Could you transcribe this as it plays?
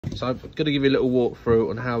So I'm going to give you a little walkthrough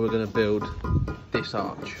on how we're going to build this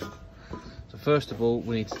arch. So first of all,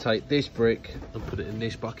 we need to take this brick and put it in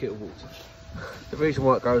this bucket of water. The reason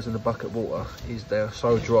why it goes in the bucket of water is they're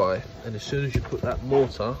so dry, and as soon as you put that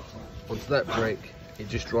mortar onto that brick, it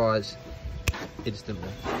just dries instantly.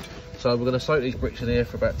 So we're going to soak these bricks in here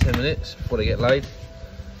for about 10 minutes before they get laid,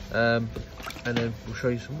 and then we'll show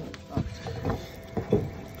you some more.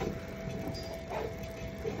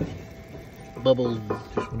 Bubbles,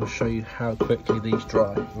 just want to show you how quickly these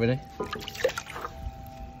dry. Ready?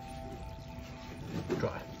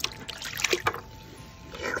 Dry.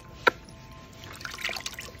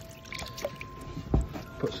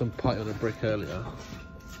 Put some putty on a brick earlier,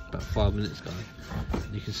 about 5 minutes ago.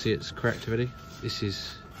 And you can see it's cracked already. This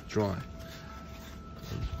is dry.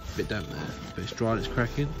 A bit damp there, but it's dry and it's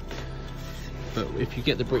cracking. But if you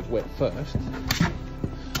get the brick wet first,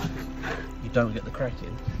 you don't get the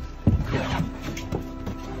cracking.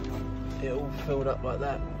 It all filled up like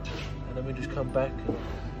that, and then we just come back and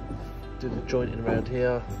do the jointing around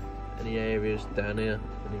here, any areas down here,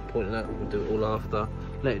 and then pointing out, we'll do it all after.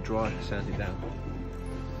 Let it dry, sand it down.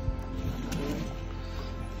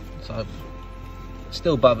 So,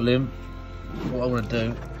 still bubbling. What I want to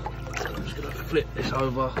do, I'm just going to flip this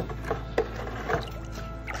over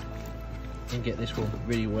and get this one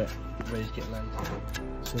really wet, ready to get laid.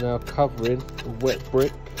 So now covering the wet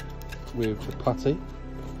brick with the putty.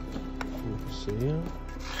 You can see here.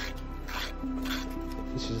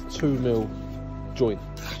 This is a 2mm joint,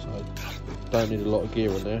 so don't need a lot of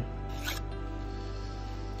gear on there.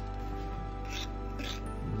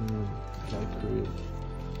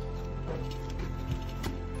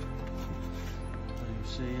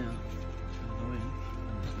 See here, it's going to go in and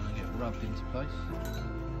it's going to get rubbed into place.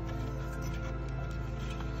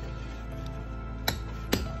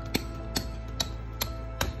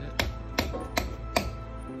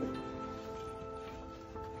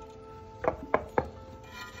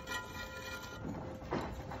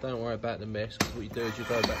 Don't worry about the mess, because what you do is you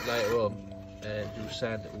go back later on and you'll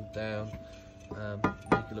sand it all down,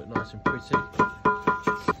 make it look nice and pretty.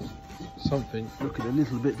 Something looking a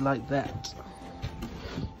little bit like that.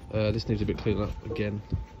 This needs a bit cleaned up again,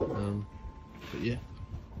 but yeah.